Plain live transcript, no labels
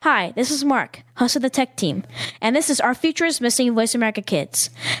Hi, this is Mark, host of the Tech Team, and this is Our Future is Missing Voice America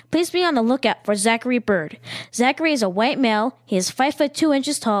Kids. Please be on the lookout for Zachary Bird. Zachary is a white male. He is 5 foot 2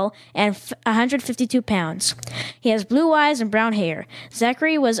 inches tall and 152 pounds. He has blue eyes and brown hair.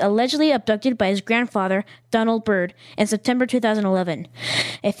 Zachary was allegedly abducted by his grandfather, Donald Bird, in September 2011.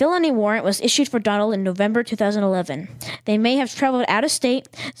 A felony warrant was issued for Donald in November 2011. They may have traveled out of state.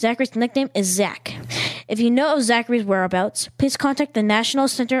 Zachary's nickname is Zach. If you know of Zachary's whereabouts, please contact the National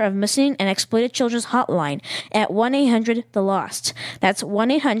Center of Missing and Exploited Children's Hotline at 1-800-THE-LOST. That's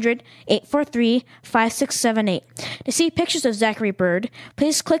 1-800-843-5678. To see pictures of Zachary Bird,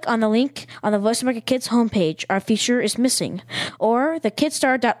 please click on the link on the Voice America Kids homepage, Our Future is Missing, or the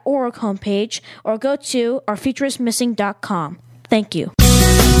kidstar.org homepage, or go to ourfutureismissing.com. Thank you.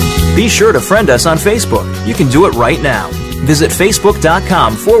 Be sure to friend us on Facebook. You can do it right now. Visit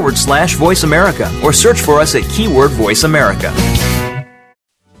facebook.com/Voice America or search for us at keyword Voice America.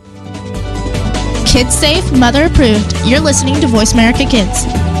 Kids safe, mother approved. You're listening to Voice America Kids.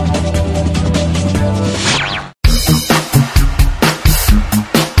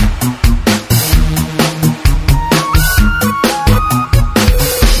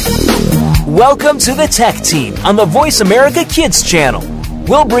 Welcome to the Tech Team on the Voice America Kids channel.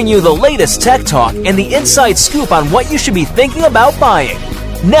 We'll bring you the latest tech talk and the inside scoop on what you should be thinking about buying.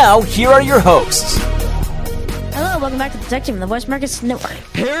 Now, here are your hosts. Hello, welcome back to the Tech Team on the Voice America Network.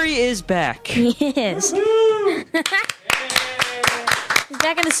 Perry is back. He is. He's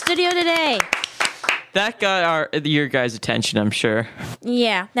back in the studio today. That got your guys' attention, I'm sure.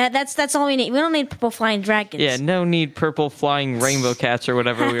 Yeah, that's all we need. We don't need purple flying dragons. Yeah, no need purple flying rainbow cats or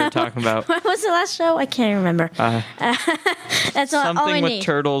whatever we were talking about. What was the last show? I can't remember. That's all we Something with need.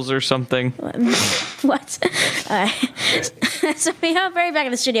 turtles or something. What? So we have Barry back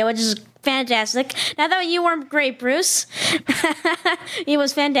in the studio, which is fantastic. Now that you weren't great, Bruce. He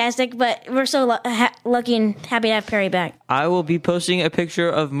was fantastic, but we're so lucky and happy to have Perry back. I will be posting a picture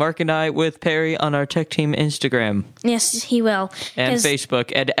of Mark and I with Perry on our Tech Team Instagram. Yes, he will. And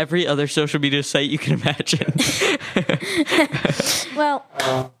Facebook and every other social media site you can imagine. Well,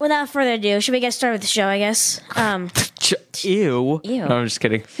 without further ado, should we get started with the show, I guess? Ew. Ew. No, I'm just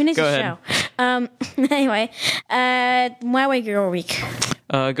kidding. Who needs Go a ahead. show? Anyway, my week, your week.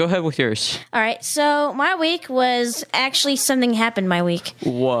 Go ahead with yours. All right, so my week was actually something happened my week.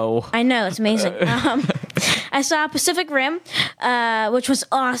 Whoa. I know, it's amazing. I saw Pacific Rim, which was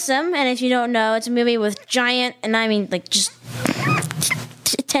awesome. And if you don't know, it's a movie with giant, and I mean like just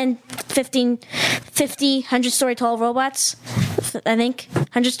 10, 15, 50, 100-story tall robots. I think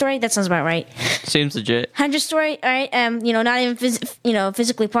 100-story. That sounds about right. Seems legit. 100-story. All right. Not even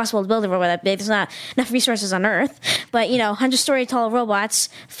physically possible to build a robot that big. There's not enough resources on Earth. But 100-story tall robots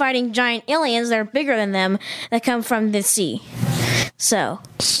fighting giant aliens that are bigger than them that come from the sea. So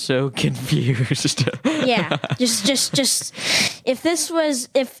confused. Yeah, just if this was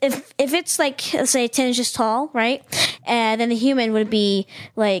if it's like, let's say 10 inches tall, right? Then the human would be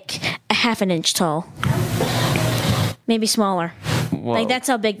like a half an inch tall, maybe smaller. Whoa. Like that's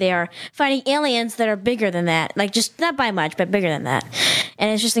how big they are, fighting aliens that are bigger than that, like just not by much, but bigger than that.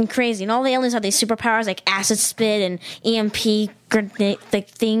 And it's just crazy. And all the aliens have these superpowers like acid spit and EMP grenade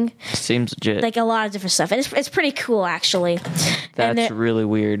thing. Seems legit. Like a lot of different stuff. And it's pretty cool, actually. That's really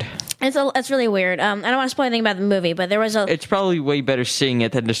weird. It's really weird. I don't want to spoil anything about the movie, but there was It's probably way better seeing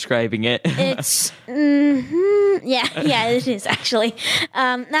it than describing it. It's yeah, it is actually.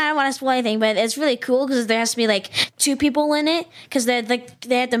 I don't want to spoil anything, but it's really cool because there has to be like two people in it because they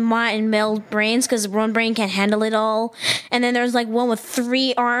had to meld brains because one brain can't handle it all. And then there's like one with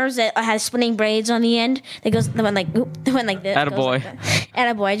 3 arms that has spinning blades on the end. That went like this. Attaboy.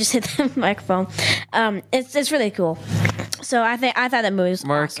 Attaboy. I just hit the microphone. It's really cool. So I thought that movie was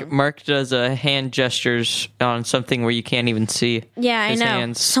awesome. Mark does hand gestures on something where you can't even see. Yeah, his I know.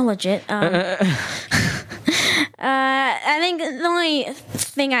 Hands. So legit. I think the only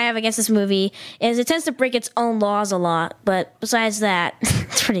thing I have against this movie is it tends to break its own laws a lot. But besides that,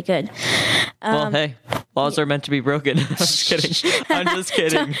 it's pretty good. Well, hey, laws are meant to be broken. I'm just kidding. I'm just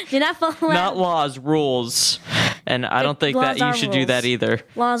kidding. Do not follow Not laws, rules. And I don't think that you should do that either.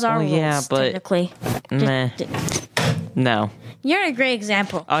 Laws are rules, yeah, but technically. meh. No. You're a great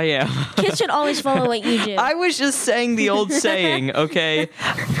example. I am. Kids should always follow what you do. I was just saying the old saying, okay?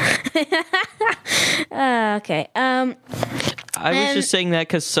 Okay. I was just saying that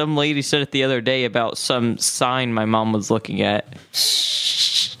because some lady said it the other day about some sign my mom was looking at.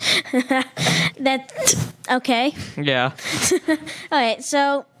 That's okay. Yeah. All right,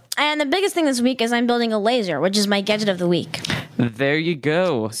 so, and the biggest thing this week is I'm building a laser, which is my gadget of the week. There you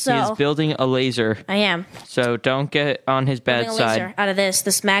go. So- He's building a laser. I am. So don't get on his bad Building a laser side. out of this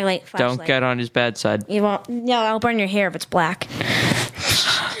maglite flashlight. Don't get on his bad side. You won't. No, I'll burn your hair if it's black.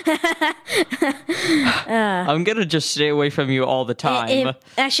 I'm gonna just stay away from you all the time.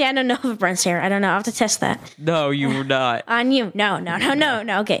 Actually, I don't know if it burns hair. I don't know. I'll have to test that. No, you were not. On you. No.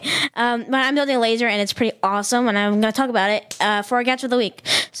 Okay. But I'm building a laser, and it's pretty awesome, and I'm going to talk about it for our Gadget of the Week.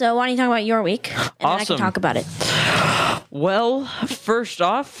 So why don't you talk about your week, and then I Awesome. can talk about it. Well, first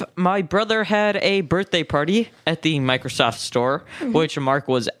off, my brother had a birthday party at the Microsoft store, which Mark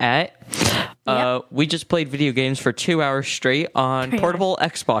was at. We just played video games for 2 hours straight on portable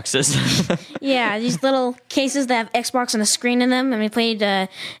Xboxes. Yeah, these little cases that have Xbox and a screen in them, and we played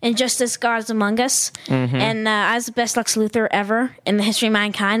Injustice Gods Among Us. And I was the best Lex Luthor ever in the history of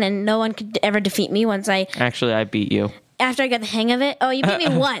mankind, and no one could ever defeat me Actually, I beat you. after I got the hang of it. Oh, you beat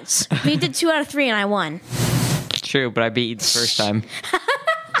me once. But you did 2 out of 3, and I won. True, but I beat you the first time.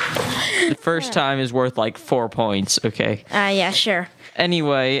 The first time is worth like 4 points, okay? Yeah, sure.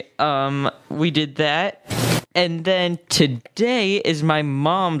 Anyway, we did that. And then today is my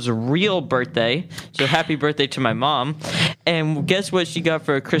mom's real birthday. So happy birthday to my mom. And guess what she got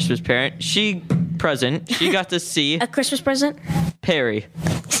for a Christmas present? She got to see A Christmas present? Perry.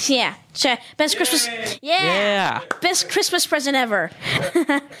 Yeah. Sure. Best Christmas. Yeah. Best Christmas present ever.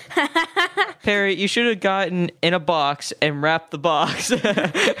 Perry, you should have gotten in a box and wrapped the box.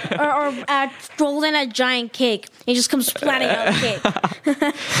 or rolled in a giant cake. He just comes splatting out the cake.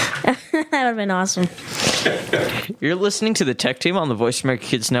 That would have been awesome. You're listening to the Tech Team on the Voice America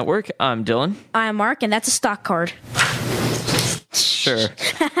Kids Network. I'm Dylan. I'm Mark, and that's a stock card. Sure.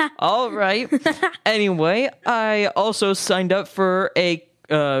 All right. Anyway, I also signed up for a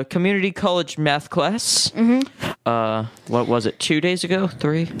community college math class. What was it? 2 days ago?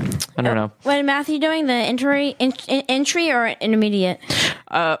 3? I don't know. What math are you doing? The entry or intermediate?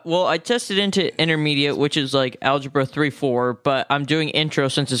 Well, I tested into intermediate, which is like algebra 3-4, but I'm doing intro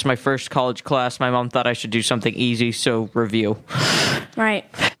since it's my first college class. My mom thought I should do something easy, so review. Right.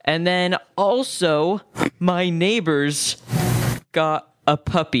 And then also, my neighbors got a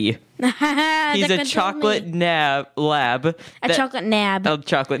puppy. He's a chocolate lab. A chocolate nab. A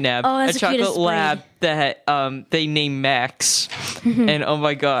chocolate nab. Oh, that's a the chocolate cutest lab that they named Max. And oh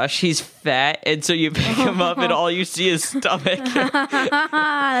my gosh, he's fat, and so you pick him up and all you see is stomach.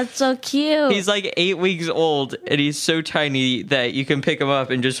 That's so cute. He's like 8 weeks old, and he's so tiny that you can pick him up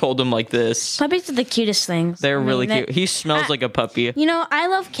and just hold him like this. Puppies are the cutest things. They're really cute. He smells like a puppy. You know, I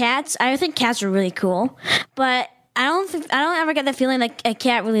love cats. I think cats are really cool, but I don't ever get the feeling that a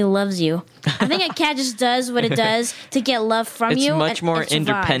cat really loves you. I think a cat just does what it does to get love from It's you. much more and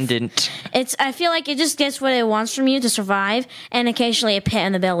survive. independent. I feel like it just gets what it wants from you to survive, and occasionally a pat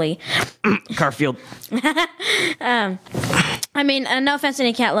in the belly. Garfield. I mean, no offense to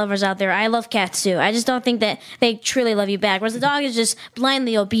any cat lovers out there. I love cats too. I just don't think that they truly love you back. Whereas the dog is just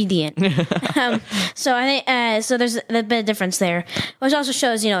blindly obedient. So I think so. There's a bit of difference there, which also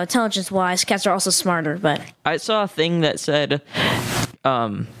shows, intelligence-wise, cats are also smarter. But I saw a thing that said,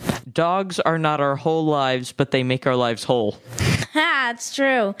 dogs are not our whole lives, but they make our lives whole. it's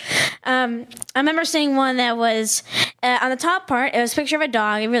true. I remember seeing one that was on the top part. It was a picture of a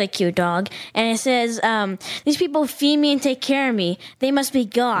dog, a really cute dog, and it says, "These people feed me and take care of me. They must be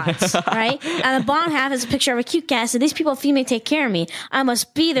gods." Right? On the bottom half is a picture of a cute cat. So these people feed me and take care of me. I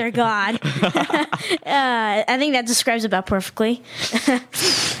must be their god. I think that describes it about perfectly.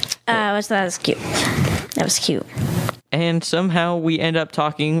 That was cute. That was cute. And somehow we end up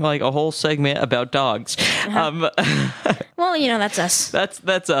talking like a whole segment about dogs. Well, that's us. That's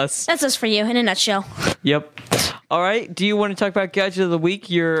us. That's us for you in a nutshell. Yep. All right. Do you want to talk about Gadget of the Week,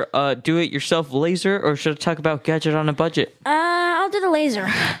 your do-it-yourself laser, or should I talk about Gadget on a budget? I'll do the laser.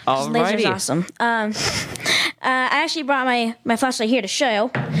 Alrighty. Laser's awesome. I actually brought my flashlight here to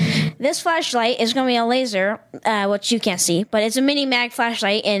show. This flashlight is going to be a laser, which you can't see, but it's a mini mag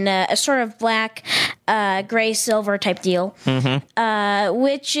flashlight in a sort of black, gray, silver type deal,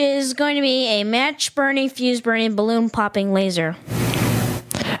 which is going to be a match-burning, fuse-burning, balloon-popping laser.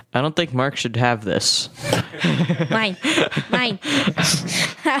 I don't think Mark should have this. Mine.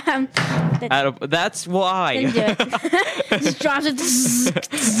 That's why. Didn't do it. Just drops it.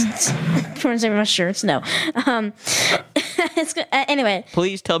 Turns over my shirts. No. It's good. Anyway.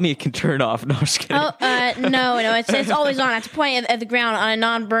 Please tell me it can turn off. No, I'm just kidding. No. It's always on. I have to point at the ground on a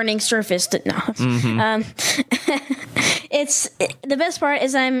non-burning surface. It's the best part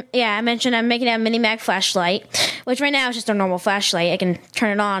is I mentioned I'm making a mini mag flashlight, which right now is just a normal flashlight. I can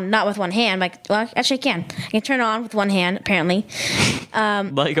turn it on not with one hand. Actually, I can. I can turn it on with one hand. Apparently,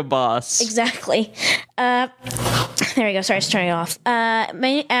 like a boss. exactly. There we go. Sorry, it's turning it off.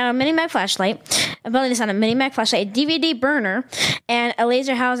 Mini Mag flashlight. I'm building this on a Mini Mag flashlight, a DVD burner, and a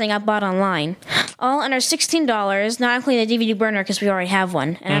laser housing I bought online. All under $16, not including the DVD burner because we already have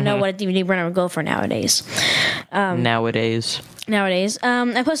one. And I know what a DVD burner would go for nowadays. Nowadays.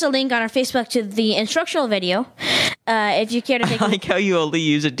 I posted a link on our Facebook to the instructional video. If you care to take I like how you only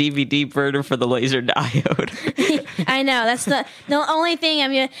use a DVD burner for the laser diode. I know, that's the only thing. I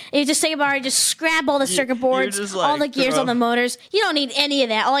mean, you just take about it, just scrap all the circuit boards, all the gears, all the motors. You don't need any of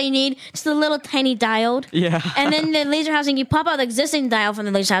that. All you need is the little tiny diode. Yeah. And then the laser housing, you pop out the existing diode from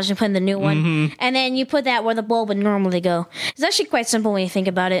the laser housing and put in the new one. And then you put that where the bulb would normally go. It's actually quite simple when you think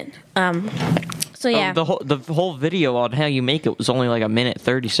about it. So yeah. The whole video on how you make it was only like a minute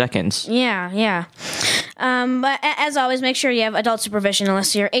 30 seconds. Yeah. But as always, make sure you have adult supervision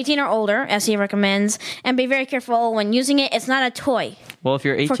unless you're 18 or older, as he recommends, and be very careful when using it. It's not a toy. Well, if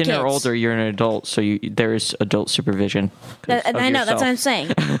you're 18 or older, you're an adult, so there's adult supervision. I know, that's what I'm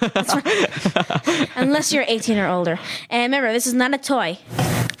saying. Unless you're 18 or older. And remember, this is not a toy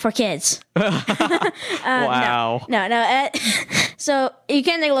for kids. Wow. No. So you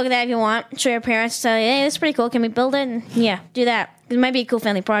can take a look at that if you want. Show your parents. Tell you, hey, this is pretty cool. Can we build it? And yeah, do that. It might be a cool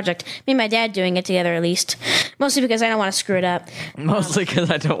family project. Me and my dad doing it together at least. Mostly because I don't want to screw it up. Mostly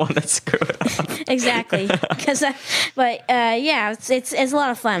because I don't want to screw it up. Exactly. Yeah, it's a lot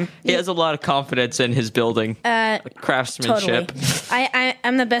of fun. He has a lot of confidence in his building. Craftsmanship. Totally.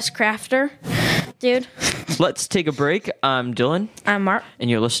 I'm the best crafter, dude. Let's take a break. I'm Dylan. I'm Mark. And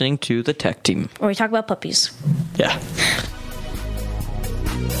you're listening to The Tech Team. Where we talk about puppies. Yeah.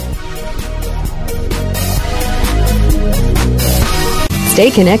 Stay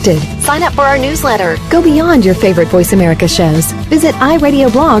connected. Sign up for our newsletter. Go beyond your favorite Voice America shows. Visit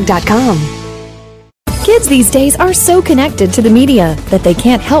iradioblog.com. Kids these days are so connected to the media that they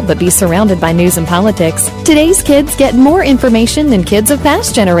can't help but be surrounded by news and politics. Today's kids get more information than kids of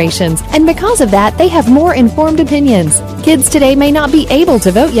past generations, and because of that, they have more informed opinions. Kids today may not be able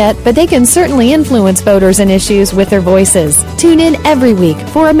to vote yet, but they can certainly influence voters and issues with their voices. Tune in every week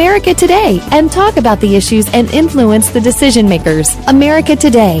for America Today and talk about the issues and influence the decision makers. America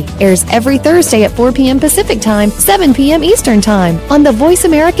Today airs every Thursday at 4 p.m. Pacific Time, 7 p.m. Eastern Time on the Voice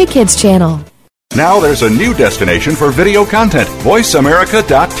America Kids channel. Now there's a new destination for video content,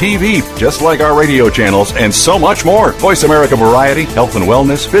 VoiceAmerica.tv. Just like our radio channels and so much more. Voice America Variety, Health and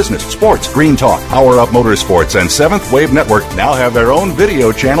Wellness, Business, Sports, Green Talk, Power Up Motorsports, and Seventh Wave Network now have their own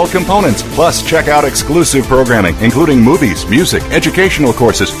video channel components. Plus, check out exclusive programming, including movies, music, educational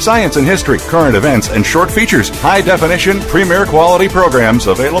courses, science and history, current events, and short features. High-definition, premier quality programs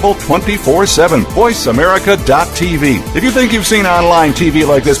available 24/7. VoiceAmerica.tv. If you think you've seen online TV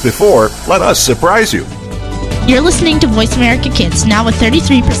like this before, let us surprise you. You're listening to Voice America Kids, now with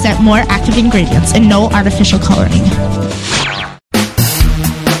 33% more active ingredients and no artificial coloring.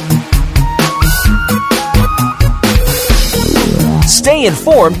 Stay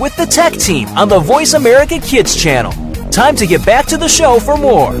informed with the Tech Team on the Voice America Kids channel. Time to get back to the show for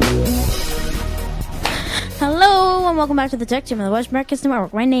more. Hello, and welcome back to the Tech Team on the Voice America Kids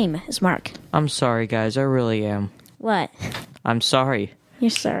Network. My name is Mark. I'm sorry, guys. I really am. What? I'm sorry. You're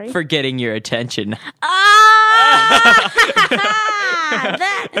sorry? For getting your attention.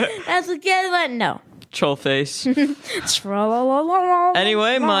 That's a good one. No. Troll face. Anyway,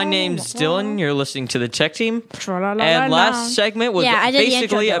 my name's Dylan. You're listening to the Tech Team. And last segment was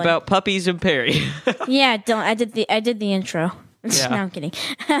basically about puppies and Perry. Yeah, Dylan. I did the intro. Yeah. No, I'm kidding.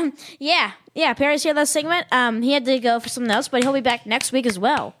 Yeah, Perry's here last segment. He had to go for something else, but he'll be back next week as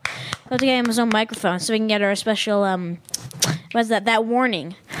well. We'll have to get him his own microphone so we can get our special, what's that? That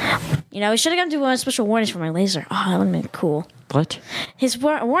warning. You know, we should have gone to one special warnings for my laser. Oh, that would have been cool. What? His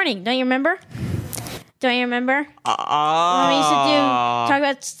warning. Don't you remember? When we used to talk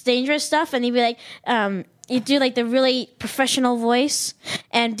about dangerous stuff, and he'd be like, you do like the really professional voice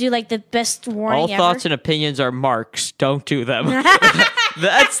and do like the best warning ever. All thoughts and opinions are Mark's. Don't do them.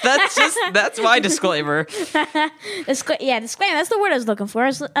 that's my disclaimer. Disclaimer. That's the word I was looking for.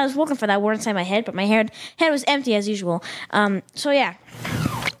 I was looking for that word inside my head, but my head was empty as usual. So yeah.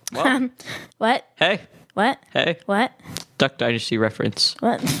 What? Hey. What? Hey. What? Duck Dynasty reference.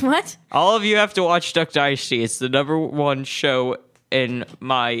 What? All of you have to watch Duck Dynasty. It's the #1 show in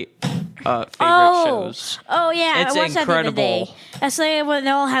my favorite shows. Oh yeah, it's I watched incredible. that the other day. That's like when they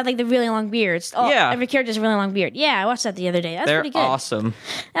all had like the really long beards. Yeah, every character has a really long beard. Yeah, I watched that the other day. That's pretty good. They're awesome.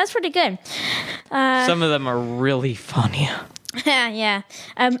 That's pretty good. Some of them are really funny. Yeah.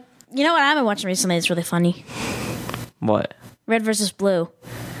 You know what I've been watching recently? It's really funny. What? Red versus Blue.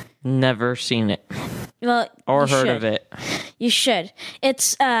 Never seen it. Well, or heard of it. You should.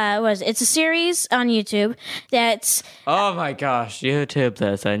 It's it's a series on YouTube that's Oh my gosh, YouTube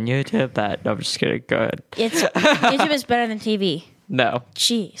this and YouTube that. No, I'm just kidding. Go ahead. it's YouTube is better than TV. No,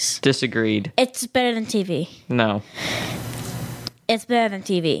 Jeez. disagreed. It's better than TV. No, It's better than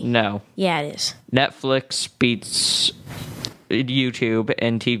TV. no. Yeah, it is. Netflix beats YouTube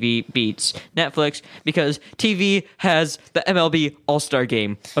and TV beats Netflix because TV has the MLB All-Star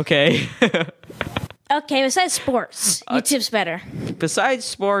Game, okay? Okay, besides sports, YouTube's better. Besides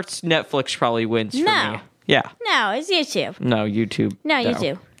sports, Netflix probably wins for No. me. Yeah. No, it's YouTube. No, YouTube. No,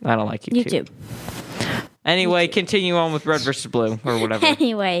 YouTube. I don't like YouTube. Anyway, continue on with Red vs. Blue or whatever.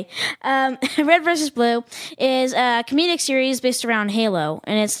 Anyway, Red vs. Blue is a comedic series based around Halo,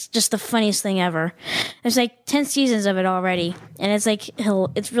 and it's just the funniest thing ever. There's like 10 seasons of it already, and it's like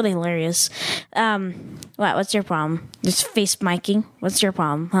it's really hilarious. What's your problem? Just face miking. What's your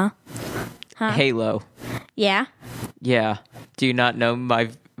problem, huh? Halo. Yeah. Yeah. Do you not know my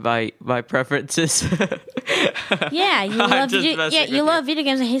preferences? Yeah, you I'm love just video, messing yeah, with you love video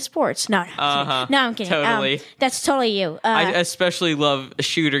games and hate sports. No, no, I'm kidding. Totally. That's totally you. I especially love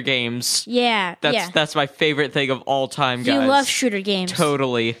shooter games. Yeah, That's my favorite thing of all time, guys. You love shooter games.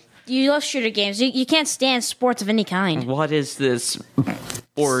 Totally. You love shooter games. You can't stand sports of any kind. What is this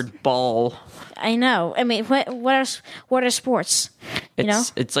board ball? I know. I mean, what are sports? You know,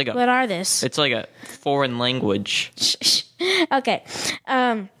 It's like what are this? It's like a foreign language. Okay.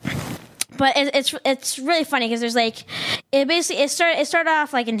 But it's really funny because there's like it started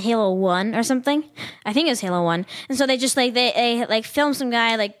off like in Halo 1 or something. I think it was Halo 1. And so they just like they like film some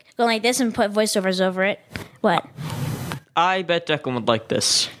guy like going like this and put voiceovers over it. What? I bet Declan would like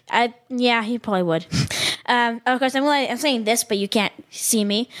this. Yeah, he probably would. Of course, I'm saying this, but you can't see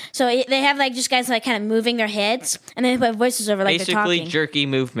me. So they have like just guys like kind of moving their heads, and then they put voices over like they're Basically, talking. jerky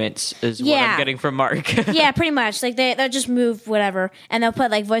movements is what Yeah. I'm getting from Mark. Yeah, pretty much. Like they'll just move whatever, and they'll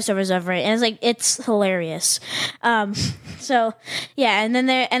put like voiceovers over it, and it's hilarious. So yeah, and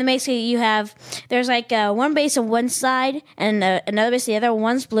then basically you have there's like one base on one side and another base on the other.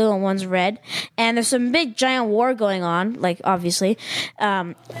 One's blue and one's red, and there's some big giant war going on, like obviously,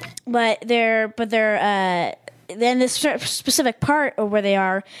 but they're then this specific part of where they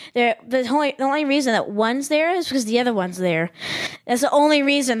are, the only reason that one's there is because the other one's there. That's the only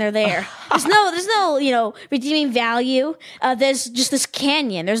reason they're there. There's no redeeming value. There's just this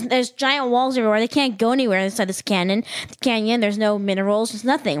canyon. There's giant walls everywhere. They can't go anywhere inside this canyon. There's no minerals. There's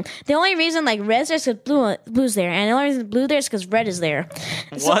nothing. The only reason like red's there is because blue's there, and the only reason blue there is because red is there.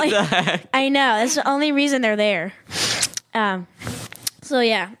 What the heck? I know. That's the only reason they're there. So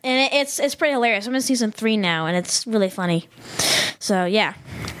yeah, and it's pretty hilarious. I'm in season 3 now, and it's really funny. So yeah,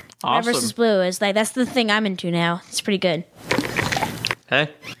 Red Awesome. versus Blue is like that's the thing I'm into now. It's pretty good. Hey?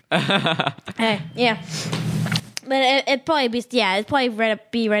 Hey, yeah, but it'd probably be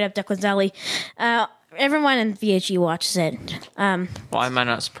right up Declan's alley. Everyone in VHE watches it. Why am I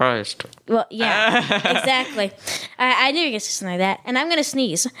not surprised? Well, yeah, exactly. I knew you were gonna say something like that, and I'm gonna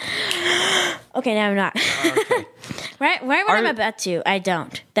sneeze. Okay, now I'm not. Okay. Right when I'm about to, I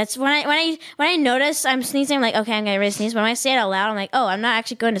don't. That's when I notice I'm sneezing. I'm like, okay, I'm gonna ready to sneeze. But when I say it out loud, I'm like, oh, I'm not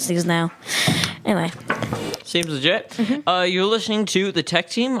actually going to sneeze now. Anyway, Seems legit. Mm-hmm. You're listening to the Tech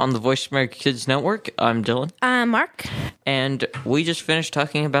Team on the Voice America Kids Network. I'm Dylan, Mark, and we just finished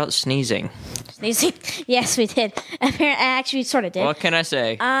talking about sneezing. sneezing. Yes, we did. Apparently, actually, we sort of did. What can I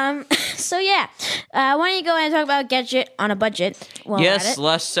say? So yeah, why don't you go ahead and talk about Gadget on a Budget? While we're at Yes, it?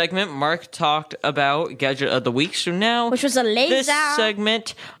 last segment, Mark talked about Gadget of the Week. So now, Which was a laser. this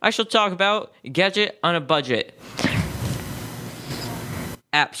segment, I shall talk about Gadget on a Budget.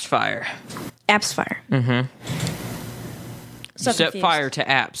 AppsFire. AppsFire. Mm-hmm. So Set confused. fire to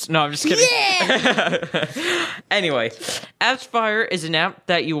apps. No, I'm just kidding. Yeah. Anyway, AppsFire is an app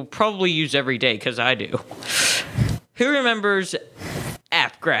that you will probably use every day, because I do. Who remembers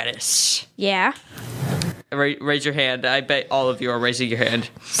AppGratis? Yeah. Raise your hand. I bet all of you are raising your hand.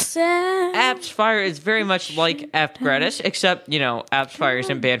 So, AppsFire is very much like AppGratis, except, AppsFire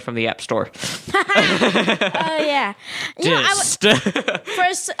isn't banned from the App Store. oh yeah. You know, Just.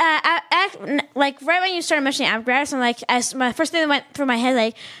 first, like right when you started mentioning AppGratis, I'm like, my first thing that went through my head,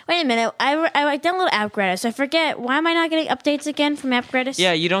 like, wait a minute, I download AppGratis. I forget, why am I not getting updates again from AppGratis?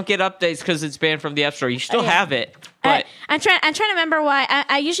 Yeah, you don't get updates because it's banned from the App Store. You still yeah. have it, but I'm trying to remember why.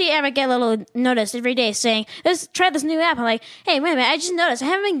 I usually get a little notice every day saying, try this new app. I'm like, hey, wait a minute, I just noticed I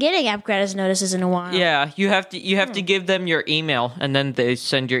haven't been getting AppGratis notices in a while. yeah, you have to give them your email, and then they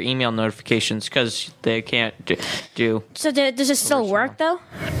send your email notifications because they can't do. So does it still work though?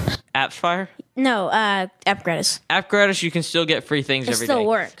 AppsFire? No, AppGratis. AppGratis, you can still get free things every day. It still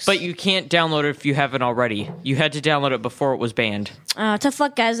works. But you can't download it if you haven't already. You had to download it before it was banned. Tough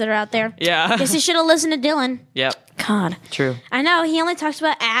luck, guys that are out there. Yeah. Guess you should have listened to Dylan. Yep. God. True. I know, he only talks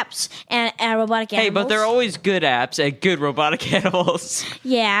about apps and robotic animals. Hey, but they're always good apps and good robotic animals.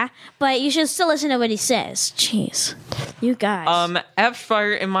 Yeah, but you should still listen to what he says. Jeez. You guys.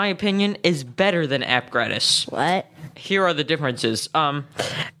 AppsFire, in my opinion, is better than AppGratis. What? Here are the differences.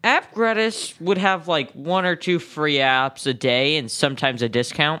 AppGratis would have like 1 or 2 free apps a day and sometimes a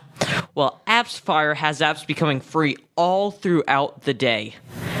discount. While AppsFire has apps becoming free all throughout the day.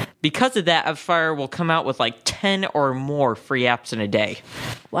 Because of that, AppsFire will come out with like 10 or more free apps in a day.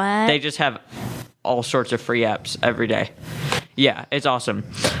 What? They just have all sorts of free apps every day. Yeah, it's awesome.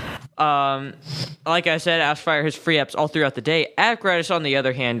 Like I said, AppsFire has free apps all throughout the day. AppGratis, on the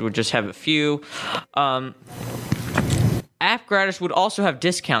other hand, would just have a few. AppGratis would also have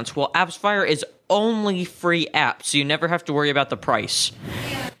discounts, while AppsFire is only free apps, so you never have to worry about the price.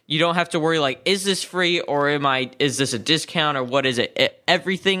 You don't have to worry, like, is this free, or is this a discount, or what is it?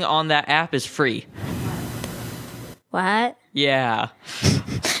 Everything on that app is free. What? Yeah.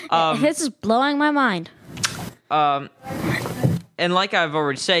 This is blowing my mind. And like I've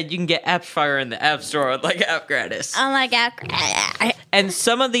already said, you can get AppsFire in the App Store like AppGratis. Oh my God. And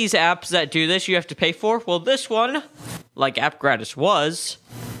some of these apps that do this, you have to pay for. Well, this one, like AppGratis was,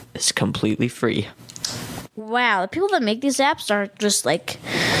 is completely free. Wow, the people that make these apps are just like,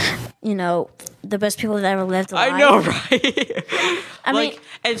 the best people that ever lived alive. I know, right? I mean,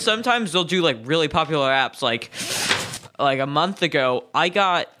 and sometimes they'll do like really popular apps. Like a month ago, I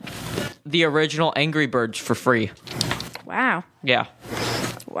got the original Angry Birds for free. Wow. Yeah.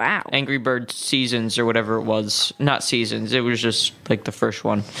 Wow. Angry Birds Seasons or whatever it was. Not Seasons. It was just like the first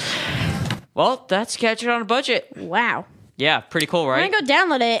one. Well, that's Catch It on a Budget. Wow. Yeah, pretty cool, right? I'm going to go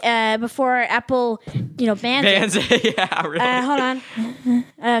download it before Apple, bans it. Yeah, really. Hold on.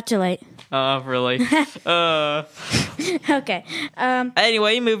 Too late. Oh, really? Okay.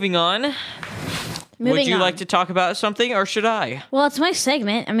 Anyway, moving on. Would you like to talk about something, or should I? Well, it's my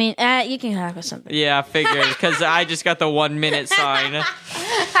segment. I mean, you can talk about something. Yeah, I figured, because I just got the 1 minute sign.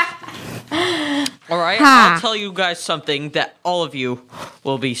 All right, I'll tell you guys something that all of you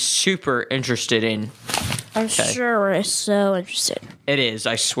will be super interested in. I'm sure we're so interested. It is,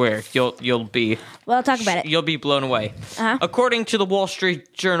 I swear. You'll be... Well, talk about it. You'll be blown away. According to the Wall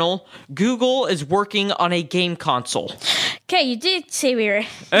Street Journal, Google is working on a game console. Okay, you did say we were...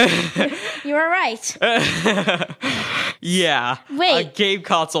 You were right. Yeah. Wait. A game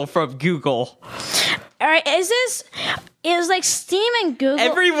console from Google. All right, is like Steam and Google...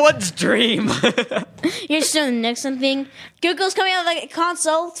 Everyone's dream. You're just doing the Nixon thing. Google's coming out with a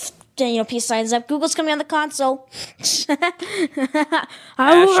console... peace signs up. Google's coming on the console.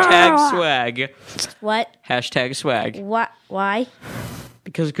 Hashtag swag. What? Hashtag swag. What? Why?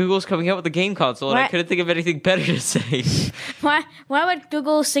 Because Google's coming out with a game console, and I couldn't think of anything better to say. Why would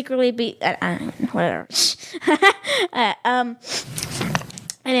Google secretly be... whatever.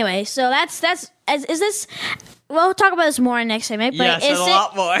 Anyway, so that's... Is this... We'll talk about this more in next segment, but yes, a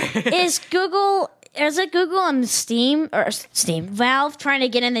lot more. Is it Google and Valve trying to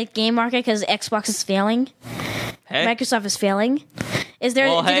get in the game market because Xbox is failing? Hey. Microsoft is failing. Is there?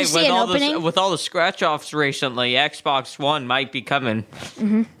 Well, did you see an opening? With all the scratch-offs recently, Xbox One might be coming.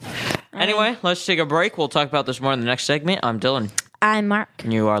 Mm-hmm. Anyway, let's take a break. We'll talk about this more in the next segment. I'm Dylan. I'm Mark.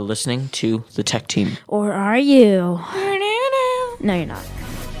 And you are listening to The Tech Team. Or are you? No, you're not.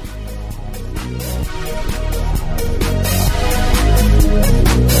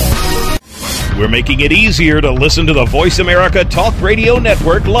 We're making it easier to listen to the Voice America Talk Radio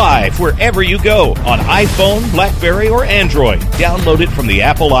Network live wherever you go on iPhone, BlackBerry, or Android. Download it from the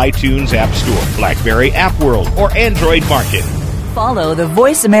Apple iTunes App Store, BlackBerry App World, or Android Market. Follow the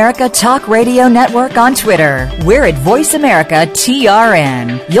Voice America Talk Radio Network on Twitter. We're at Voice America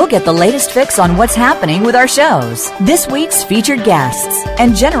TRN. You'll get the latest fix on what's happening with our shows, this week's featured guests,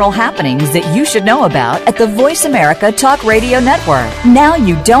 and general happenings that you should know about at the Voice America Talk Radio Network. Now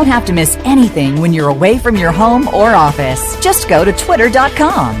you don't have to miss anything when you're away from your home or office. Just go to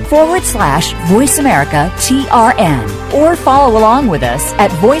twitter.com/Voice America TRN or follow along with us at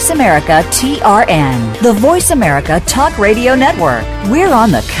Voice America TRN, the Voice America Talk Radio Network. We're on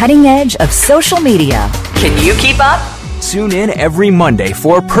the cutting edge of social media. Can you keep up? Tune in every Monday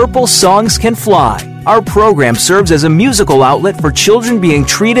for Purple Songs Can Fly. Our program serves as a musical outlet for children being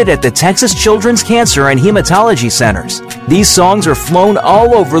treated at the Texas Children's Cancer and Hematology Centers. These songs are flown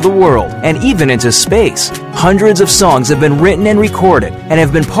all over the world and even into space. Hundreds of songs have been written and recorded and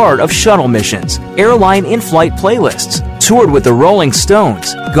have been part of shuttle missions, airline in-flight playlists, toured with the Rolling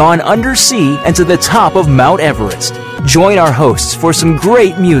Stones, gone undersea and to the top of Mount Everest. Join our hosts for some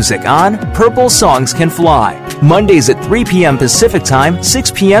great music on Purple Songs Can Fly, Mondays at 3 p.m. Pacific Time,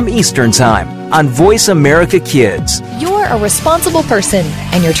 6 p.m. Eastern Time on Voice America Kids. You're a responsible person,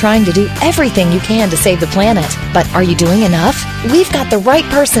 and you're trying to do everything you can to save the planet. But are you doing enough? We've got the right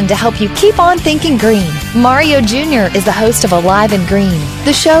person to help you keep on thinking green. Mario Jr. is the host of Alive and Green.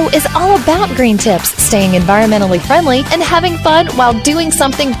 The show is all about green tips, staying environmentally friendly, and having fun while doing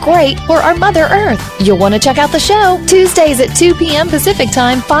something great for our Mother Earth. You'll want to check out the show Tuesdays at 2 p.m. Pacific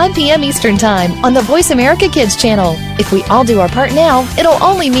Time, 5 p.m. Eastern Time on the Voice America Kids channel. If we all do our part now, it'll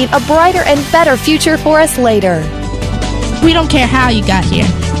only mean a brighter and better future for us later. We don't care how you got here.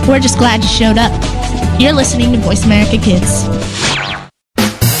 We're just glad you showed up. You're listening to Voice America Kids.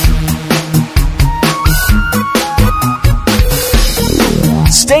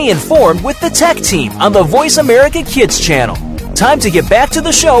 Stay informed with the Tech Team on the Voice America Kids channel. Time to get back to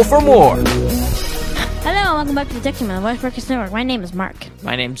the show for more. Hello, welcome back to the Tech Team on the Voice America Kids Network. My name is Mark.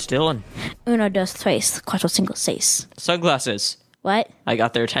 My name's Dylan. Uno, dos, tres, cuatro, cinco, seis. Sunglasses. What? I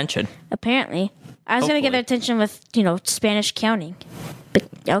got their attention. Apparently. I was going to get their attention with, Spanish counting. But,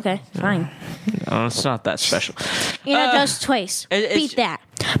 okay, fine. Oh, it's not that special. Uno, dos, tres. Beat that.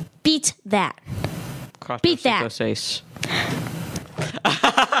 Beat that. Beat that. Seis.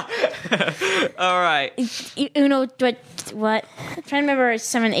 All right. Uno, what? I'm trying to remember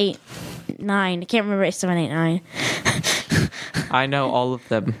 7, 8, 9. I can't remember 7, 8, 9. I know all of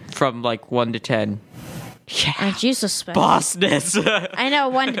them from like 1 to 10. Yeah. Aren't you so special? Bossness. I know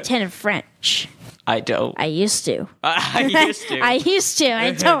 1 to 10 in French. I don't. I used to. I used to. I used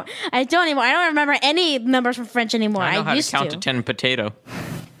to. I don't anymore. I don't remember any numbers from French anymore. I know how to count to 10 in potato.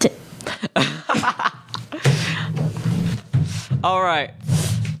 All right.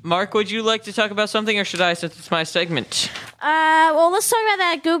 Mark, would you like to talk about something, or should I, since it's my segment? Well, let's talk about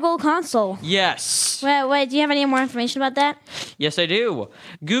that Google console. Yes. Wait, do you have any more information about that? Yes, I do.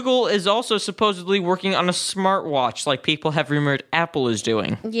 Google is also supposedly working on a smartwatch, like people have rumored Apple is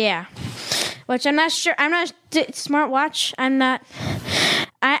doing. Yeah. Which I'm not sure. I'm not smartwatch. I'm not.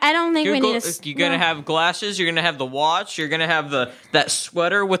 I don't think Google, we need a. You're gonna have glasses. You're gonna have the watch. You're gonna have that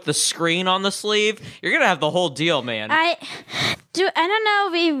sweater with the screen on the sleeve. You're gonna have the whole deal, man. I don't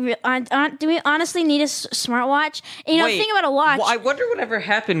know. Do we honestly need a smartwatch? Wait, think about a watch. Well, I wonder whatever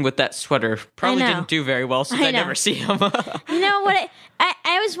happened with that sweater. Probably didn't do very well since I never see him. You know what? I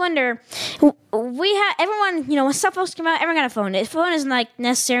always wonder. We have everyone. When stuff folks come out, everyone got a phone. The phone isn't like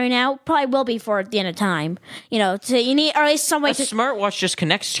necessary now. Probably will be for the end of time. You need, or at least some way to. Smartwatch just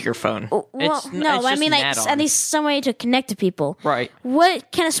connects to your phone. Well, I mean, like at least some way to connect to people. Right.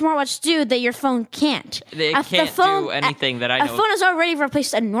 What can a smartwatch do that your phone can't? It can't do anything that I know. A phone has already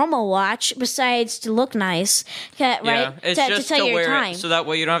replaced a normal watch, besides to look nice, right? Yeah, it's just to tell you your wear time. It so that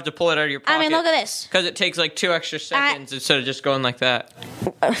way you don't have to pull it out of your pocket. I mean, look at this. Because it takes like 2 extra seconds instead of just going like that.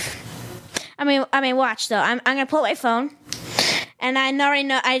 I mean, watch though. I'm gonna pull out my phone. And I already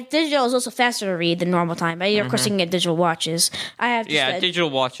know digital is also faster to read than normal time. But of course, you can get digital watches. I have digital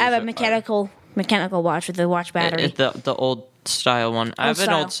watches. I have a mechanical watch with the watch battery. The old style one. I have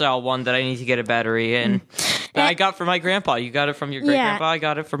an old style one that I need to get a battery in. That I got from my grandpa. You got it from your great grandpa. I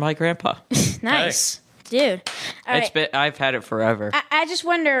got it from my grandpa. Nice, dude. I've had it forever. I just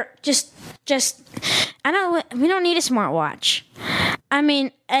wonder. Just I don't. We don't need a smartwatch. I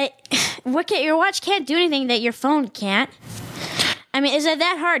mean, your watch can't do anything that your phone can't. I mean, is it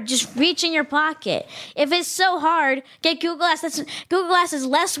that hard? Just reach in your pocket. If it's so hard, get Google Glass. Google Glass is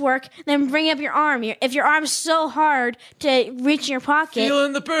less work than bringing up your arm. If your arm's so hard to reach in your pocket,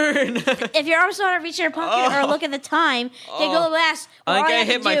 feeling the burn. If your arm's so hard to reach in your pocket or look at the time, get Google Glass. I think I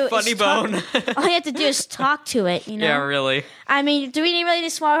hit my funny bone. All you have to do is talk to it. Yeah, really. I mean, do we really need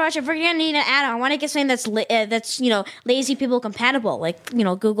a smartwatch? If we're gonna need an add-on, I want to get something that's lazy people compatible, like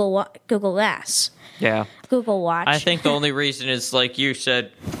Google Glass. Yeah. Google Watch. I think the only reason is, like you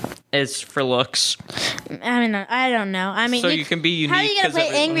said, is for looks. I mean, I don't know. I mean, so you can be unique. How are you gonna play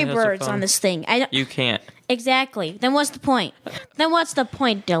Angry Birds on this thing? You can't. Exactly. Then what's the point?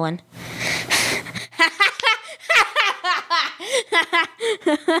 Dylan?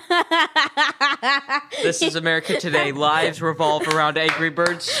 This is America Today. Lives revolve around Angry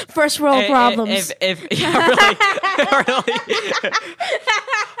Birds. First world problems. Really.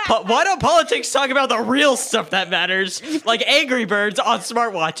 Why don't politics talk about the real stuff that matters, like Angry Birds on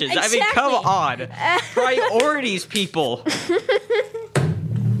smartwatches? I mean, come on, priorities, people.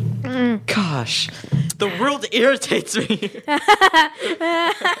 Gosh, the world irritates me.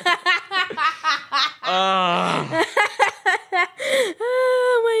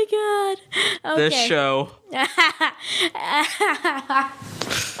 Oh my god. Okay. This show.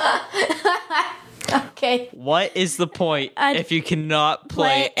 Okay. What is the point if you cannot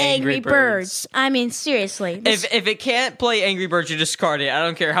play Angry Birds? I mean, seriously. If it can't play Angry Birds, you discard it. I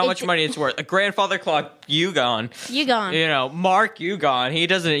don't care how much money it's worth. A grandfather clock, you gone. You gone. You know, Mark, you gone. He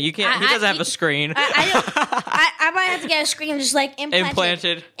doesn't. You can't. He doesn't have a screen. I might have to get a screen just like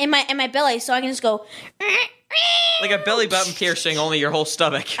implanted in my belly, so I can just go. Like a belly button piercing, only your whole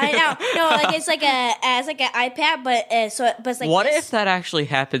stomach. I know. No, like it's like an iPad, but it's like. What this. if that actually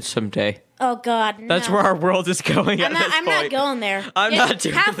happens someday? Oh God, no. That's where our world is going. I'm not going there. I'm not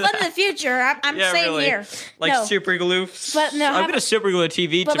doing Have fun that. in the future. I'm staying really. here. Like no. super glue. But no, I'm gonna super glue a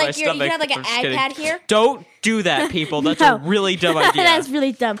TV to my stomach. You have like an I'm just iPad kidding. here. Don't do that, people. That's No. a really dumb idea. That's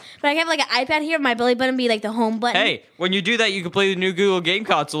really dumb. But I have like an iPad here. My belly button be like the home button. Hey, when you do that, you can play the new Google game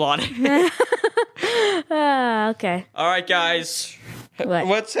console on it. Okay. All right, guys. What?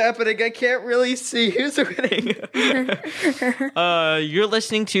 What's happening? I can't really see who's winning. You're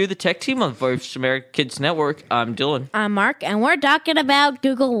listening to the Tech Team on Voice America Kids Network. I'm Dylan. I'm Mark, and we're talking about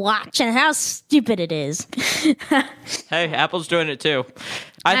Google Watch and how stupid it is. Hey, Apple's doing it too.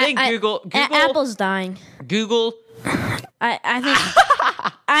 I think Google Apple's dying. Google. I think.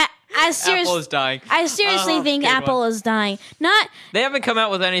 I seriously. Apple is dying. I seriously think good Apple is dying. Not. They haven't come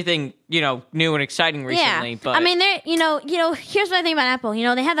out with anything, new and exciting recently. Yeah. But I mean, they're here's what I think about Apple.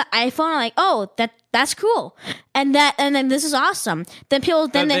 They have the iPhone. I'm like, oh, that's cool, and then this is awesome. Then people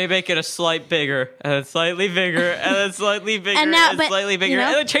they make it a slight bigger, and then slightly bigger, and then slightly bigger, And now- but, slightly bigger, you know-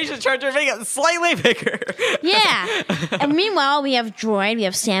 and then change the charger and make it slightly bigger. Yeah. And meanwhile, we have Droid, we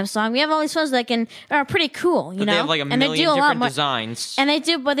have Samsung, we have all these phones that are pretty cool. But they have like a million different designs. And they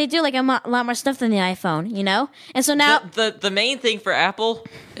do like a lot more stuff than the iPhone. And so now The main thing for Apple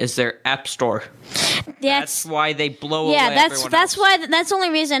is their App Store. That's why they blow away everyone that's else. why that's the only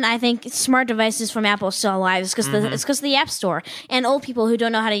reason I think smart devices from Apple are still alive is because it's because of the App Store and old people who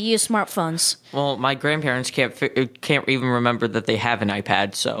don't know how to use smartphones. Well, my grandparents can't even remember that they have an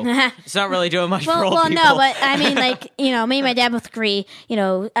iPad, so it's not really doing much for old people. No, but I mean, me and my dad both agree.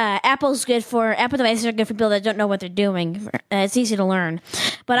 Apple devices are good for people that don't know what they're doing. It's easy to learn.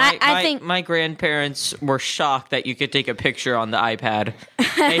 But I think my grandparents were shocked that you could take a picture on the iPad.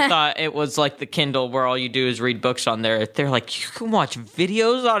 They thought it was like the Kindle where all you do is read books on there. They're like, you can watch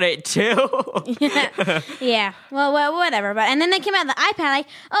videos on it too. Yeah. Well, whatever. But and then they came out with the iPad, like,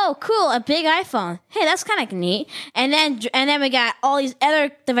 oh, cool, a big iPhone. Hey, that's kind of neat. And then we got all these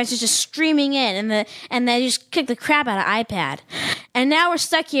other devices just streaming in, and they just kicked the crap out of iPad. And now we're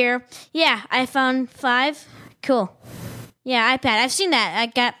stuck here. Yeah, iPhone 5, cool. Yeah, iPad. I've seen that. I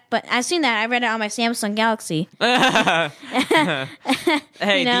read it on my Samsung Galaxy. Hey,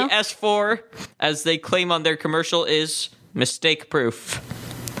 the S4, as they claim on their commercial, is mistake-proof,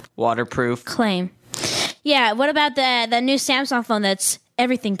 waterproof. Claim. Yeah. What about the new Samsung phone that's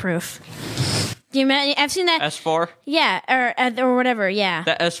everything proof? Do you remember? I've seen that. S4? Yeah, or whatever. Yeah.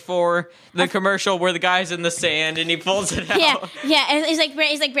 The S4, the commercial where the guy's in the sand and he pulls it out. Yeah. And he's like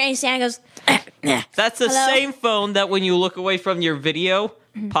Brandy Sand goes. That's the Hello? same phone that when you look away from your video,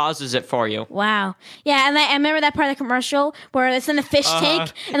 pauses it for you. Wow. Yeah, and I remember that part of the commercial where it's in the fish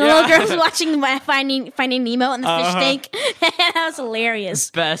tank, and the little girl's watching Finding Nemo in the fish tank. That was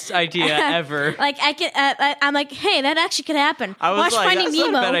hilarious. Best idea ever. Like I'm like, hey, that actually could happen. I was Watch like, Finding that's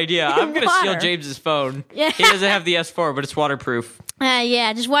Nemo. not a bad idea. in I'm going to steal water. James's phone. Yeah. He doesn't have the S4, but it's waterproof.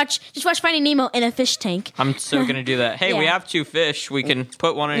 Yeah, just watch Finding Nemo in a fish tank. I'm so going to do that. Hey, we Yeah. have 2 fish. We can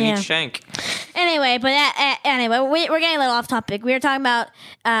put one in Yeah. each tank. Anyway, but we're getting a little off topic. We were talking about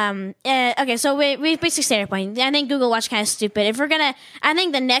okay, so we basically stated our point. I think Google Watch kind of stupid. I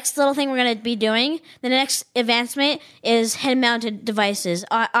think the next little thing we're gonna be doing, the next advancement is head-mounted devices,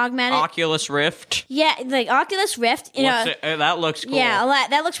 augmented. Oculus Rift. Yeah, like Oculus Rift. That looks cool. Yeah,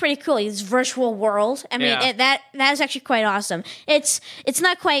 that looks pretty cool. It's virtual world. I mean, Yeah. that is actually quite awesome. It's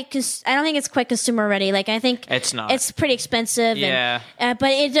not quite. I don't think it's quite consumer ready. Like I think It's not. It's pretty expensive. Yeah.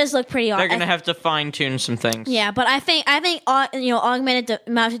 but it does look pretty awesome. They're going to have to fine tune some things. Yeah, but I think augmented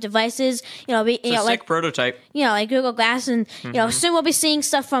mounted devices, It's a sick prototype. like Google Glass, and soon we'll be seeing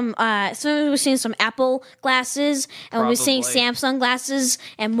stuff from soon we'll be seeing some Apple glasses, and we'll be seeing Probably. Samsung glasses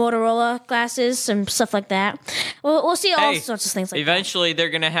and Motorola glasses, some stuff like that. We'll see all sorts of things like Eventually, they're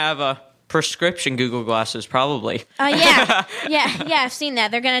going to have a prescription Google Glasses, probably. that. Yeah, I've seen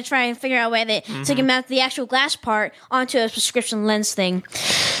that. They're gonna try and figure out a way that to can mount the actual glass part onto a prescription lens thing.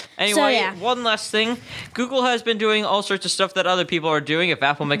 Anyway, one last thing. Google has been doing all sorts of stuff that other people are doing. If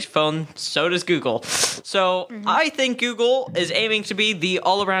Apple makes a phone, so does Google. So I think Google is aiming to be the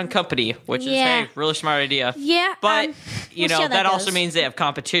all-around company, which is, hey, really smart idea. Yeah, But, we'll see how that also goes. means they have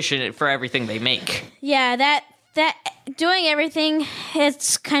competition for everything they make. Yeah, that doing everything,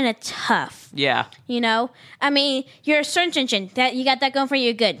 it's kind of tough. Yeah. I mean, you're a search engine. That you got that going for you,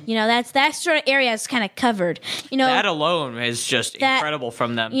 you're good. That sort of area is kind of covered. That alone is just incredible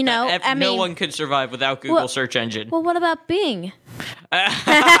from them. No one could survive without Google search engine. Well, what about Bing?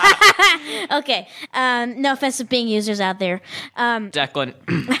 Okay. No offense to Bing users out there. Declan.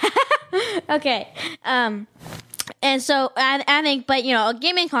 Okay. And so I think, but a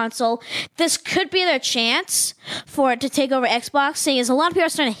gaming console, this could be their chance for it to take over Xbox. Seeing as a lot of people are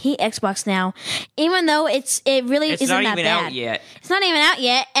starting to hate Xbox now, even though it really It's isn't not that even bad. out yet. It's not even out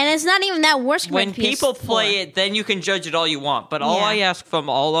yet, and it's not even that worse. When compared to people PS4. play it, then you can judge it all you want. But all Yeah. I ask from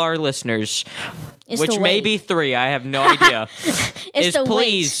all our listeners, It's which to may wait. be 3, I have no idea, It's is to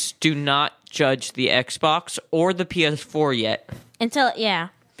please do not judge the Xbox or the PS4 yet. until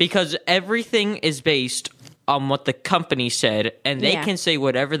Because everything is based on what the company said, and they Yeah. can say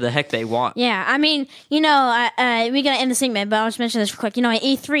whatever the heck they want. Yeah, I mean, we gotta end the segment, but I'll just mention this real quick. At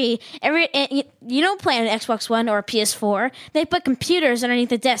E3, you don't play on an Xbox One or a PS4. They put computers underneath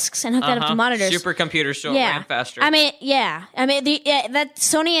the desks and hook that up to monitors. Supercomputers so it ran faster. That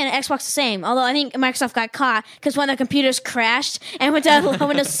Sony and Xbox the same. Although I think Microsoft got caught because one of their computers crashed and went down the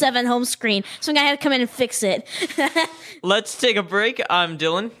Windows 7 home screen. Some guy had to come in and fix it. Let's take a break. I'm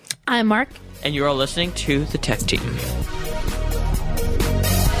Dylan, I'm Mark. and you're all listening to The Tech Team.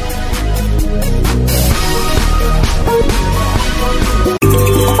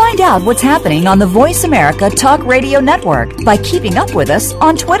 Find out what's happening on the Voice America Talk Radio Network by keeping up with us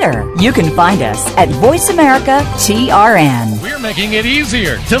on Twitter. You can find us at Voice America TRN. We're making it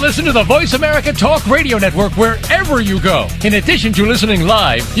easier to listen to the Voice America Talk Radio Network wherever you go. In addition to listening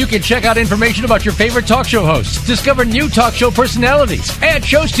live, you can check out information about your favorite talk show hosts, discover new talk show personalities, add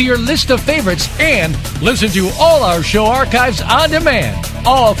shows to your list of favorites, and listen to all our show archives on demand.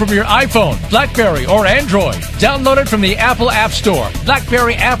 All from your iPhone, BlackBerry, or Android. Download it from the Apple App Store,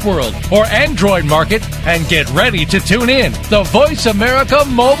 BlackBerry App World, or Android Market, and get ready to tune in. The Voice America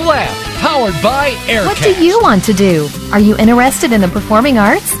mobile app, powered by Aircast. What do you want to do? Are you interested in the performing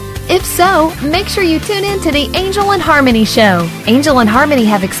arts? If so, make sure you tune in to the Angel and Harmony Show. Angel and Harmony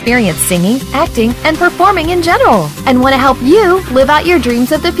have experience singing, acting, and performing in general, and want to help you live out your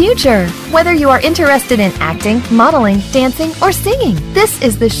dreams of the future. Whether you are interested in acting, modeling, dancing, or singing, this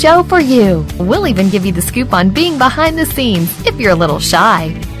is the show for you. We'll even give you the scoop on being behind the scenes if you're a little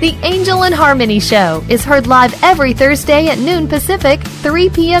shy. The Angel and Harmony Show is heard live every Thursday at noon Pacific, 3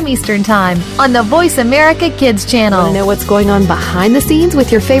 p.m. Eastern Time on the Voice America Kids channel. Want to know what's going on behind the scenes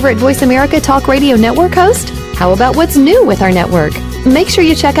with your favorite Voice America Talk Radio Network host? How about what's new with our network? Make sure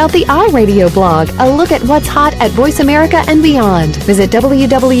you check out the iRadio blog, a look at what's hot at Voice America and beyond. Visit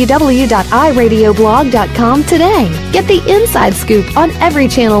www.iradioblog.com today. Get the inside scoop on every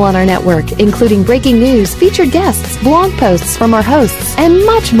channel on our network, including breaking news, featured guests, blog posts from our hosts, and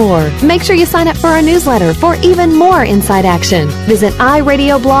much more. Make sure you sign up for our newsletter for even more inside action. Visit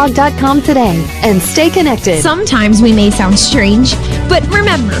iradioblog.com today and stay connected. Sometimes we may sound strange, but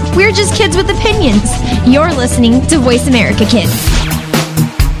remember, we're just kids with opinions. You're listening to Voice America Kids.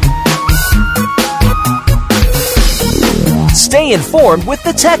 Stay informed with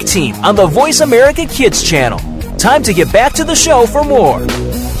the Tech Team on the Voice America Kids channel. Time to get back to the show for more.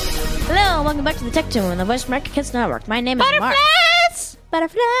 Hello, welcome back to the Tech Team on the Voice America Kids Network. My name is Mark.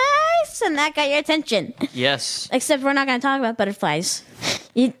 Butterflies! And that got your attention. Yes. Except we're not going to talk about butterflies.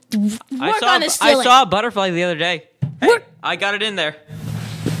 Work on I stealing. saw a butterfly the other day. Hey, I got it in there.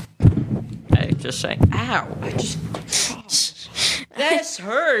 Hey, just saying. Ow. This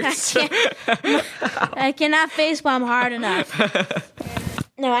hurts. I cannot facepalm hard enough.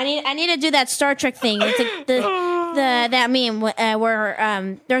 No, I need to do that Star Trek thing. It's like that meme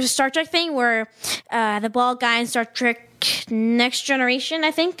where there's a Star Trek thing where the bald guy in Star Trek Next Generation,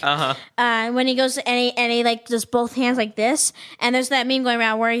 I think. When he goes and he like does both hands like this, and there's that meme going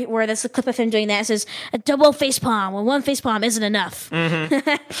around where there's a clip of him doing that. It says a double face palm. Well, one face palm isn't enough.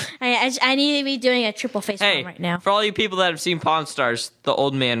 I need to be doing a triple face palm right now. For all you people that have seen Pawn Stars, the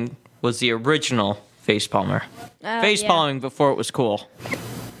old man was the original face palmer. Face palming before it was cool.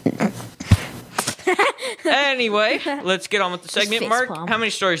 Anyway, let's get on with the segment. Mark, how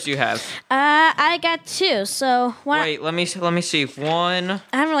many stories do you have? I got 2. So wait, let me see. 1. I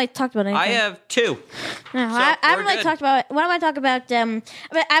haven't really talked about anything. I have 2. No, I haven't really talked about. What am I talking about?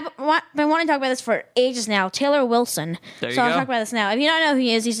 I've been wanting to talk about this for ages now. Taylor Wilson. There you so go. I'll talk about this now. If you don't know who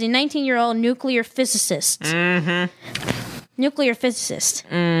he is, he's a 19-year-old nuclear physicist. Nuclear physicist.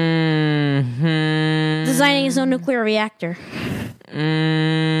 Designing his own nuclear reactor.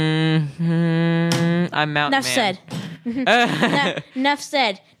 I'm Mountain Enough said. Enough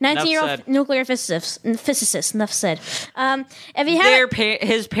said. 19-year-old nuclear physicist. Enough said. If you haven't,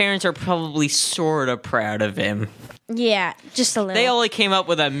 his parents are probably sort of proud of him. Yeah, just a little. They only came up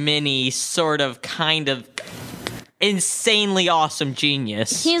with a mini, sort of, kind of insanely awesome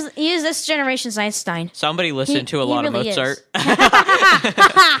genius. He is this generation's Einstein. Somebody listened to a lot really of Mozart.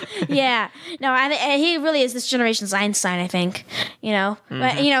 Yeah, no, he really is this generation's Einstein. I think,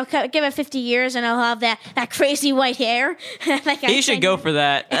 but give it 50 years and I'll have that crazy white hair. He should go for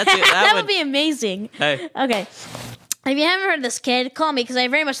that. That would be amazing. Hey. Okay. If you haven't heard of this kid, call me because I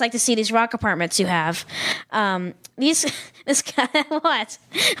very much like to see these rock apartments you have. This guy, what?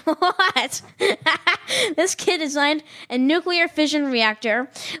 This kid designed a nuclear fission reactor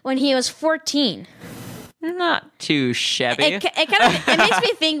when he was 14. Not too shabby. It makes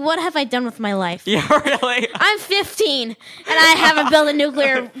me think, what have I done with my life? Yeah, really. I'm 15 and I haven't built a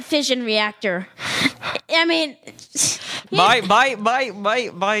nuclear fission reactor. I mean,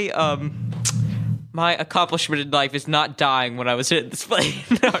 my accomplishment in life is not dying when I was hit this plane.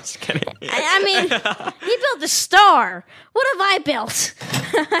 No, I'm just kidding. I mean, he built a star. What have I built?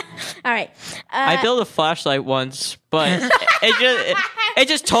 All right. I built a flashlight once, but it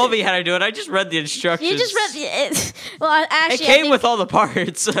just told me how to do it. I just read the instructions. You just read it. Well, actually, it came with all the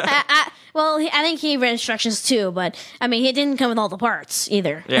parts. I think he read instructions too, but I mean, he didn't come with all the parts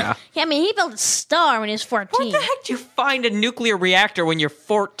either. Yeah. I mean, he built a star when he was 14. What the heck do you find a nuclear reactor when you're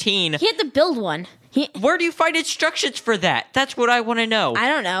 14? He had to build one. Where do you find instructions for that? That's what I want to know. I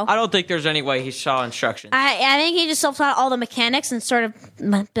don't know. I don't think there's any way he saw instructions. I think he just self-taught all the mechanics and sort of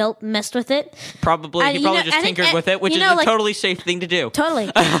messed with it. Probably. He probably just tinkered with it, which is a totally safe thing to do.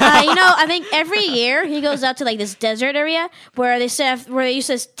 Totally. I think every year he goes out to like this desert area where they used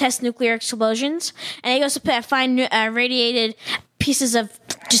to test nuclear explosions, and he goes to find radiated pieces of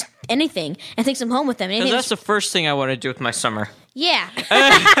just anything and takes them home with them. Because that's the first thing I want to do with my summer. Yeah.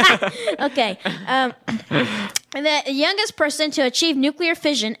 Okay. The youngest person to achieve nuclear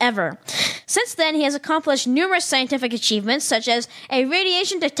fission ever. Since then, he has accomplished numerous scientific achievements, such as a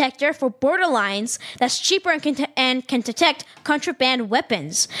radiation detector for borderlines that's cheaper and can detect contraband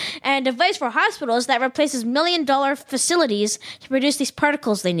weapons, and a device for hospitals that replaces million-dollar facilities to produce these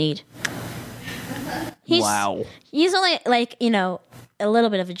particles they need. Wow. He's only, a little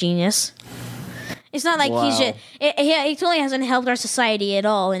bit of a genius. It's not like he totally hasn't helped our society at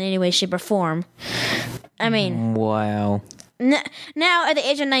all in any way, shape, or form. I mean, wow. Now at the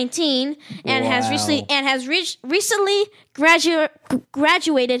age of 19, and has recently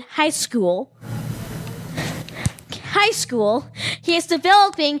graduated high school. He is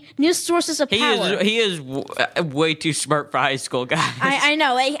developing new sources of power. He is way too smart for high school, guys. I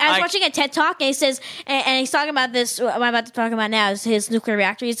know. I was watching a TED Talk, and he says, and he's talking about this. What I'm about to talk about now is his nuclear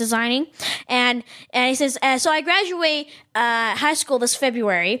reactor he's designing, and he says, so I graduate high school this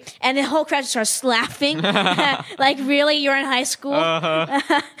February, and the whole crowd starts laughing, like, really, you're in high school?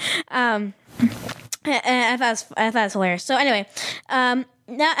 I thought it was hilarious. So anyway,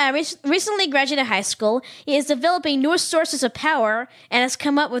 now, recently graduated high school, he is developing new sources of power and has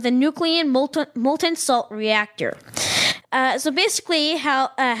come up with a nuclear molten salt reactor. So basically, how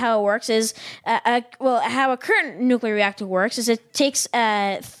it works is, how a current nuclear reactor works is it takes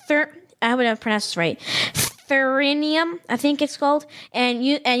I hope I pronounce this right. Thorium, I think it's called, and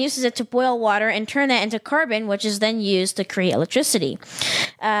uses it to boil water and turn that into carbon, which is then used to create electricity.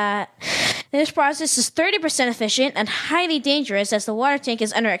 This process is 30% efficient and highly dangerous as the water tank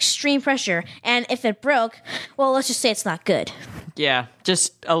is under extreme pressure, and if it broke, well, let's just say it's not good. Yeah,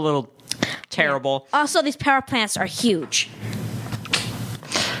 just a little terrible. Yeah. Also, these power plants are huge.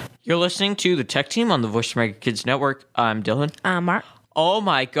 You're listening to the Tech Team on the Voice America Kids Network. I'm Dylan. I'm Mark. Oh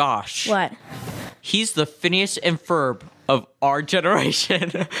my gosh. What? He's the Phineas and Ferb of our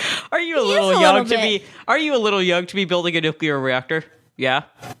generation. Are you a He is little a young little to bit. be? Are you a little young to be building a nuclear reactor? Yeah.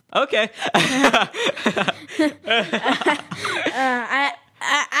 Okay.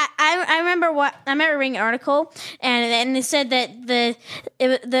 I remember reading an article, and they said that the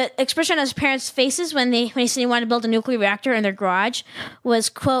expression on his parents' faces when they said they wanted to build a nuclear reactor in their garage was,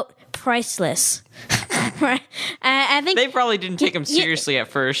 quote, priceless. Right? I think They probably didn't take him seriously at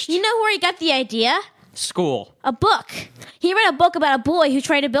first. You know where he got the idea? School. A book. He read a book about a boy who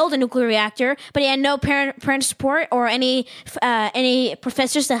tried to build a nuclear reactor, but he had no parent support or any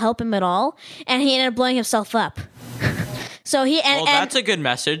professors to help him at all, and he ended up blowing himself up. So Well, that's a good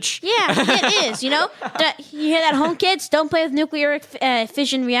message. Yeah, it is. You know, you hear that, home kids? Don't play with nuclear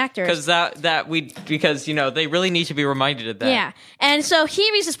fission reactors. Because they really need to be reminded of that. Yeah, and so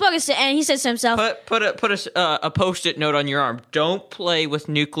he reads this book and he says to himself, Put a Post-it note on your arm. Don't play with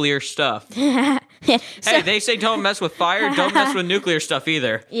nuclear stuff. yeah, Hey, they say don't mess with fire. Don't mess with nuclear stuff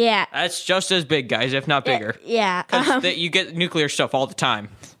either. yeah, That's just as big, guys, if not bigger. yeah, Because you get nuclear stuff all the time.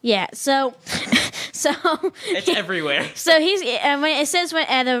 yeah. So It's everywhere. So he's when it says when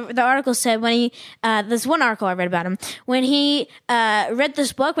the article said when he this one article I read about him when he read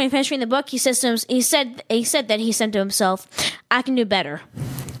this book, when he finished reading the book, he said that he said to himself, "I can do better."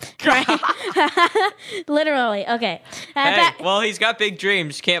 Right? Literally. Okay. Well, he's got big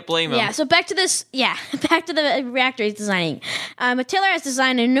dreams. Can't blame him. Yeah, so back to this. Yeah, back to the reactor he's designing. Taylor has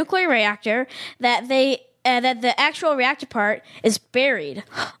designed a nuclear reactor that the actual reactor part is buried,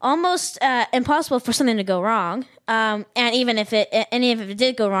 almost impossible for something to go wrong. And even if it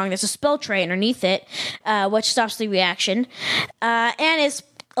did go wrong, there's a spill tray underneath it, which stops the reaction. And it's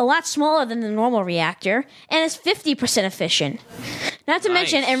a lot smaller than the normal reactor, and it's 50% efficient. Not to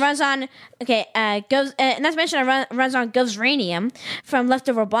mention, it runs on runs on Govsranium from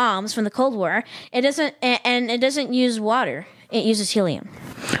leftover bombs from the Cold War. It doesn't use water. It uses helium.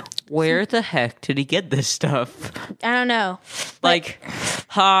 Where the heck did he get this stuff? I don't know. Like,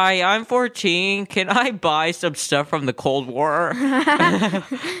 hi, I'm 14. Can I buy some stuff from the Cold War? I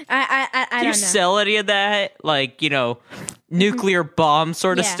Do don't you know. sell any of that? Like, nuclear bomb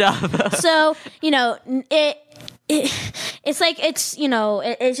sort of stuff? So, it's like it's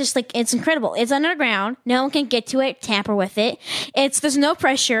just like it's incredible. It's underground. No one can get to it, tamper with it. There's no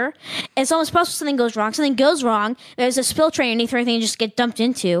pressure. It's almost possible something goes wrong. Something goes wrong. There's a spill tray underneath everything you just get dumped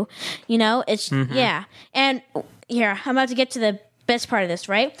into. It's yeah. And here I'm about to get to the best part of this,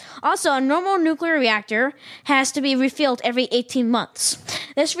 right? Also, a normal nuclear reactor has to be refilled every 18 months.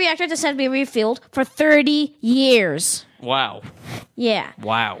 This reactor does have to be refilled for 30 years. Wow. Yeah.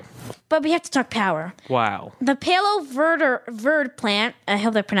 Wow. But we have to talk power. Wow. The Palo Verde plant, I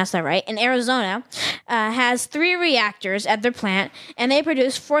hope I pronounced that right, in Arizona, has 3 reactors at their plant, and they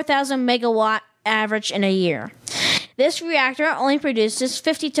produce 4,000 megawatt average in a year. This reactor only produces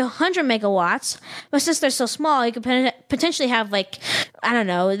 50 to 100 megawatts, but since they're so small, you could potentially have this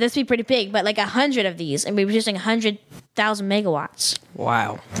would be pretty big, but 100 of these, and be producing 100,000 megawatts.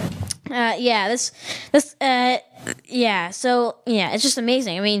 Wow. It's just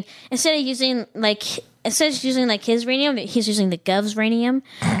amazing. I mean, instead of using his radium, he's using the Gov's radium.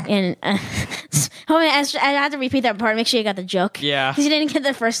 And I had to repeat that part. Make sure you got the joke. Yeah. Because you didn't get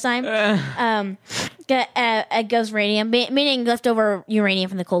the first time. Gov's radium, meaning leftover uranium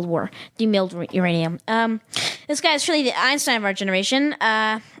from the Cold War, demilled uranium. This guy is really the Einstein of our generation.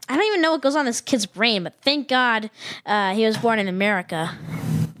 I don't even know what goes on in this kid's brain, but thank God he was born in America.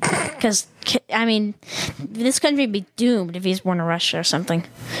 Because, this country would be doomed if he's born in Russia or something.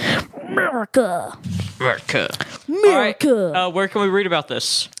 America. All right, where can we read about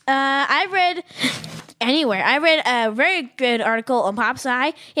this? I read anywhere. I read a very good article on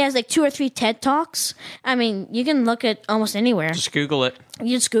PopSci. He has 2 or 3 TED Talks. I mean, you can look at almost anywhere. Just Google it.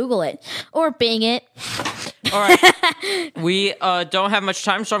 You just Google it. Or Bing it. All right. We don't have much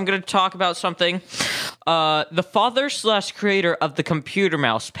time, so I'm going to talk about something. The father/creator of the computer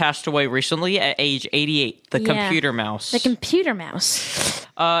mouse passed away recently at age 88. The computer mouse. The computer mouse.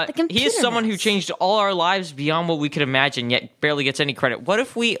 He is someone who changed all our lives beyond what we could imagine, yet barely gets any credit.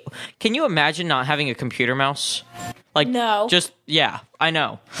 Can you imagine not having a computer mouse? No. I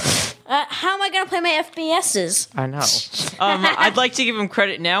know. How am I going to play my FPSs? I know. I'd like to give him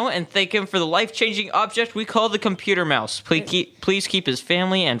credit now and thank him for the life-changing object we call the computer mouse. Please keep his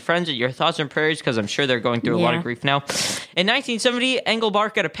family and friends in your thoughts and prayers, because I'm sure they're going through a lot of grief now. In 1970,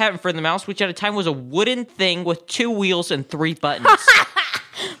 Engelbart got a patent for the mouse, which at a time was a wooden thing with 2 wheels and 3 buttons.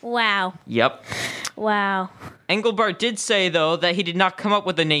 Wow. Yep. Wow. Engelbart did say, though, that he did not come up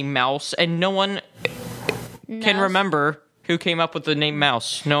with the name mouse, and no one can remember Who came up with the name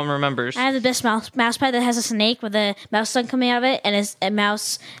Mouse? No one remembers. I have the best mouse pad that has a snake with a mouse tongue coming out of it and a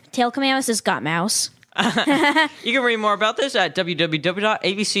mouse tail coming out. It says "Got Mouse." You can read more about this at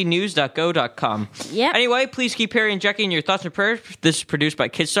www.abcnews.go.com. Yeah. Anyway, please keep Harry and Jackie in your thoughts and prayers. This is produced by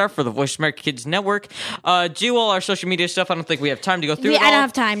Kidstar for the Voice America Kids Network. Do all our social media stuff. I don't think we have time to go through it all. I don't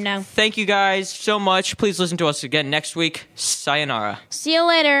have time, no. Thank you guys so much. Please listen to us again next week. Sayonara. See you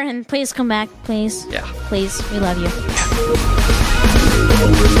later, and please come back, please. Yeah. Please, we love you.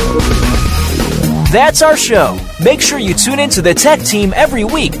 That's our show. Make sure you tune in to the Tech Team every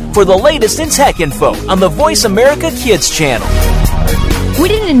week for the latest in tech info on the Voice America Kids channel. We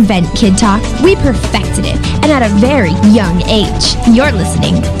didn't invent Kid Talk, we perfected it, and at a very young age. You're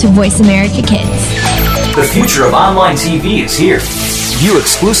listening to Voice America Kids. The future of online TV is here. View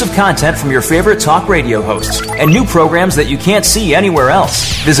exclusive content from your favorite talk radio hosts and new programs that you can't see anywhere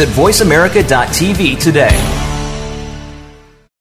else. Visit voiceamerica.tv today.